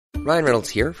Ryan Reynolds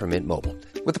here from Mint Mobile.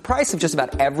 With the price of just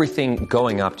about everything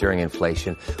going up during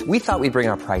inflation, we thought we'd bring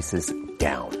our prices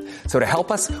down. So to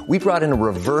help us, we brought in a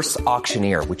reverse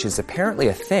auctioneer, which is apparently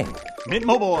a thing. Mint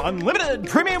Mobile Unlimited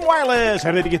Premium Wireless.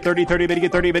 How to get 30, 30, bit to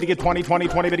get 30, bit to get 20, 20,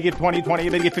 20, bit to get 20, 20,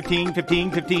 bit to get 15,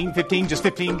 15, 15, 15, just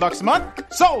 $15 a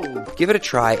month? Sold! Give it a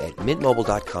try at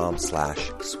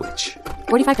mintmobile.com/switch.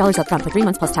 $45 up front for 3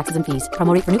 months plus taxes and fees.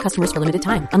 Promo rate for new customers for limited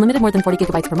time. Unlimited more than 40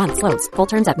 gigabytes per month. Slows full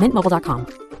terms at mintmobile.com.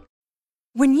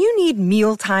 When you need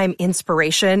mealtime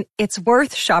inspiration, it's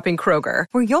worth shopping Kroger,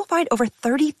 where you'll find over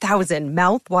 30,000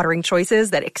 mouth-watering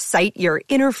choices that excite your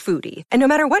inner foodie. And no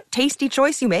matter what tasty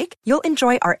choice you make, you'll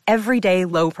enjoy our everyday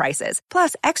low prices,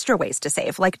 plus extra ways to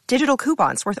save, like digital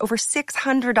coupons worth over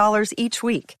 $600 each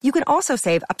week. You can also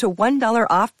save up to $1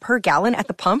 off per gallon at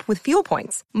the pump with fuel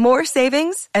points. More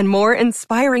savings and more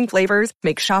inspiring flavors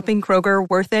make shopping Kroger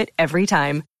worth it every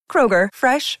time. Kroger,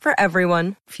 fresh for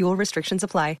everyone. Fuel restrictions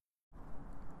apply.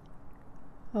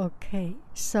 Okay,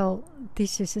 so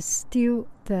this is still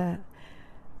the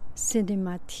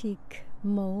cinematic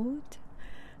mode,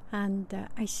 and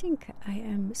I think I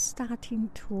am starting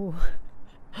to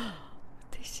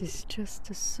this is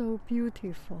just so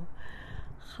beautiful.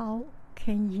 How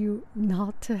can you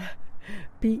not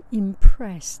be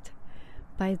impressed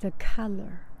by the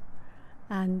color?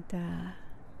 And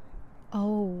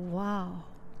oh wow,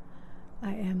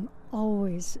 I am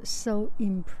always so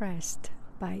impressed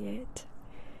by it.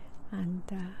 And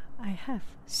I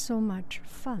have so much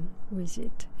fun with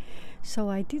it. So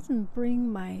I didn't bring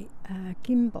my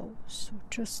gimbal, so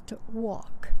just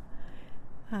walk.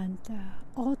 And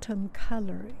autumn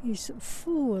color is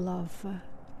full of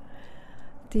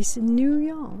this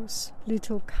nuance,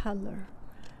 little color.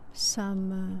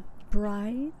 Some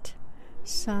bright,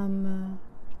 some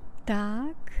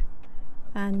dark.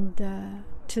 And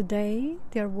today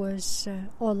there was,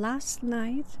 or last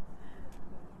night,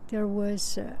 there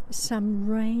was some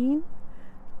rain,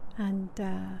 and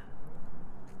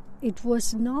it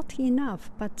was not enough,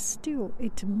 but still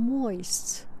it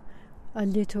moists a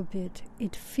little bit.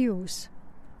 It feels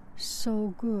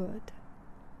so good.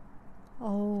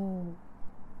 Oh.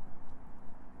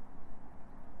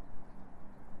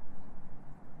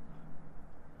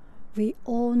 We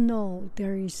all know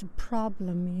there is a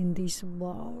problem in this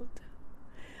world.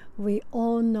 We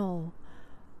all know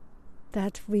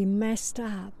that we messed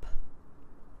up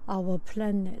our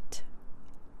planet,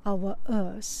 our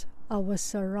earth, our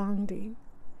surrounding.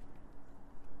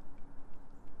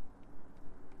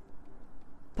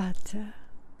 But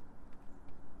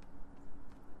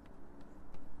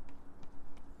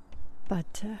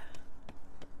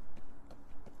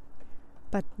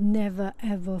never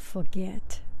ever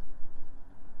forget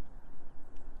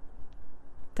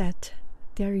that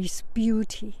there is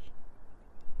beauty.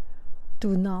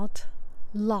 Do not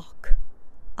lock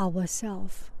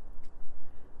ourselves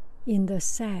in the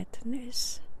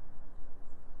sadness,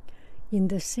 in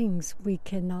the things we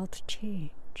cannot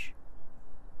change.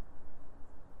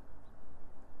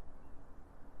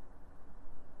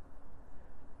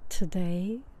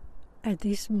 Today, at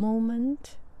this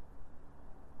moment,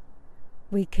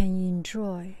 we can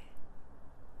enjoy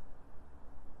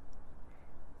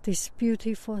this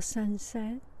beautiful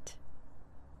sunset.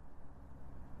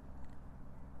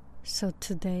 So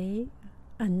today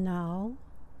and now,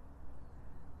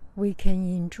 we can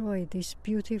enjoy this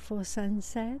beautiful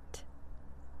sunset.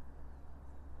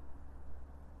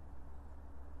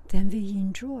 Then we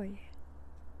enjoy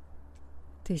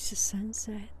this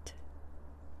sunset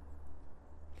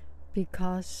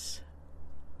because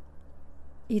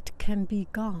it can be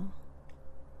gone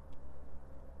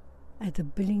at the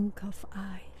blink of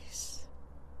eyes.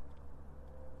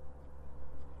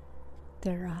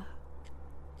 There are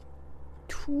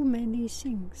too many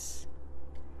things,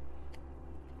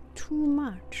 too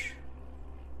much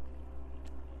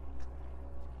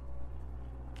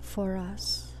for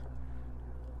us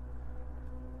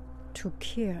to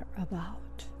care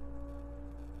about,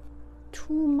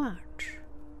 too much,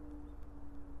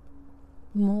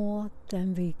 more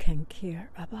than we can care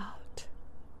about.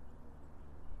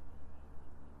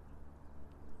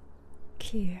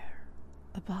 Care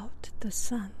about the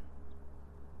sun,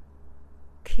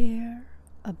 care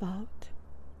about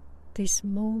this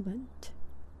moment.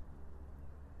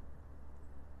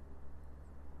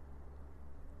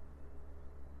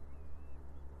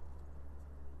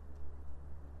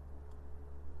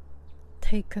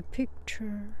 Take a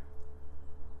picture.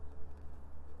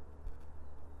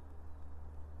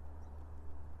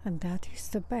 And that is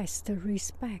the best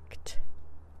respect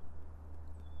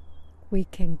we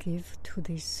can give to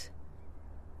this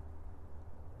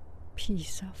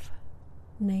piece of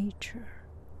nature,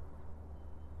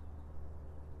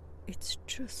 It's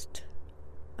just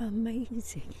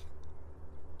amazing.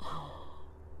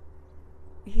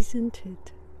 Isn't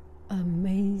it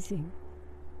amazing?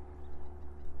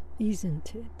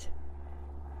 Isn't it?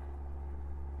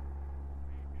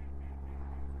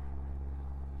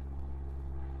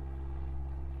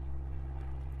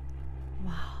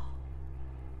 Wow.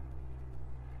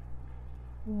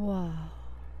 Wow.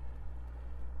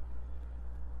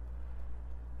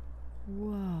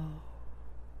 Wow.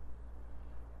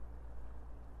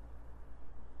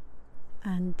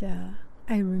 And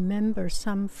I remember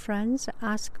some friends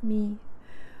ask me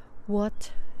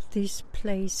what this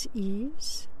place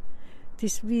is.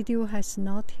 This video has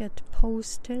not yet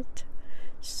posted,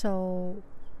 so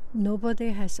nobody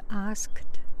has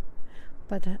asked,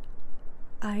 but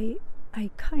I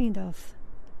kind of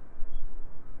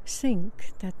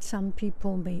think that some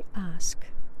people may ask.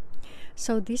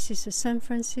 So this is a San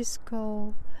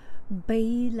Francisco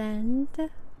Bayland,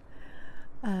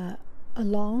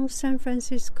 along San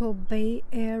Francisco Bay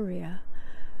Area,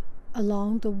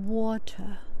 along the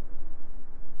water.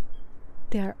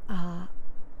 There are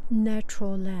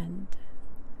natural land,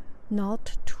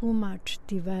 not too much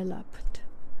developed,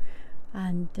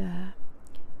 and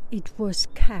it was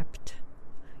kept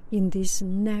in this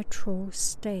natural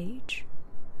stage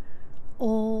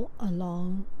all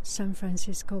along San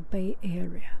Francisco Bay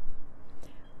Area.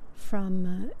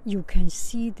 From you can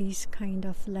see this kind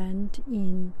of land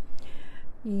in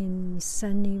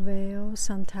Sunnyvale,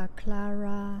 Santa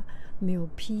Clara,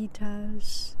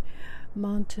 Milpitas,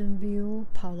 Mountain View,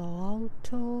 Palo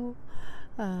Alto,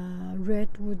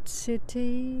 Redwood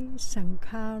City, San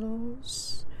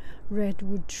Carlos,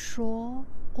 Redwood Shore,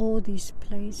 all these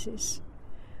places.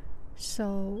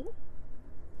 So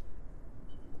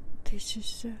this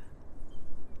is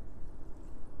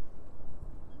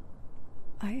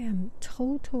I am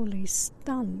totally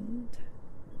stunned.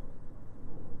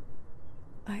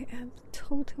 I am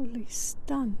totally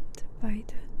stunned by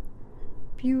the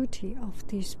beauty of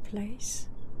this place.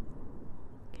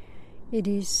 It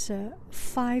is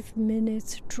 5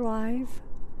 minutes drive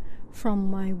from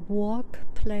my work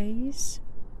place.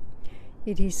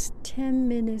 It is 10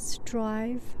 minutes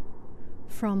drive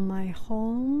from my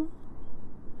home.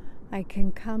 I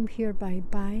can come here by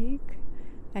bike.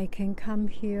 I can come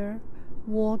here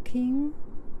walking.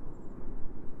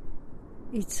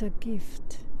 It's a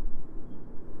gift.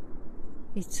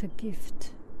 It's a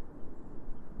gift.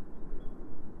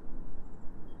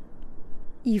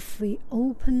 If we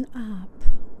open up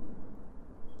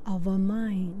our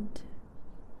mind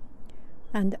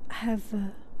and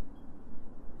have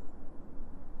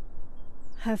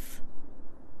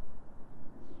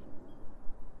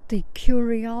the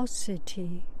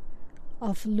curiosity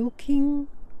of looking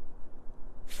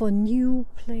for new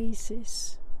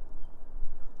places,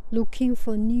 looking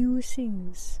for new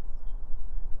things,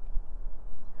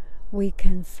 we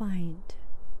can find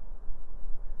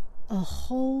a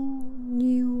whole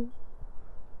new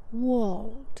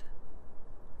world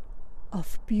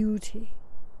of beauty.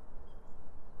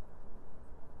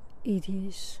 It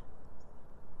is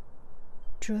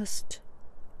just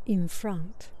in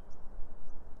front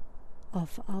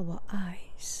of our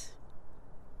eyes.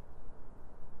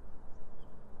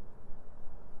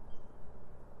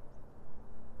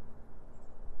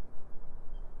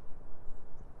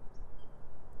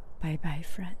 Bye-bye,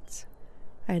 friends.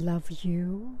 I love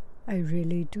you. I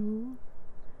really do.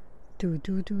 Do.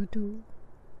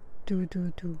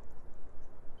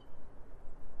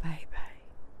 Bye-bye.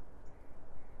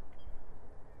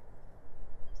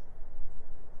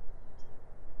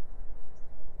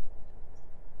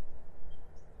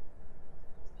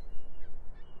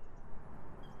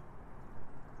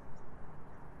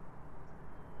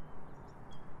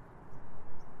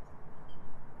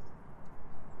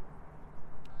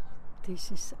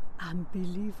 This is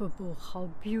unbelievable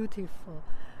how beautiful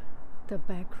the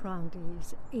background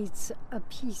is. It's a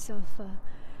piece of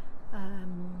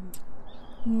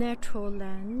natural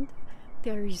land.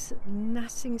 There is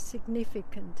nothing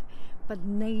significant, but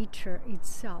nature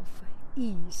itself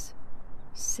is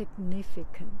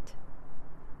significant.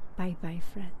 Bye-bye,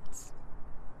 friends.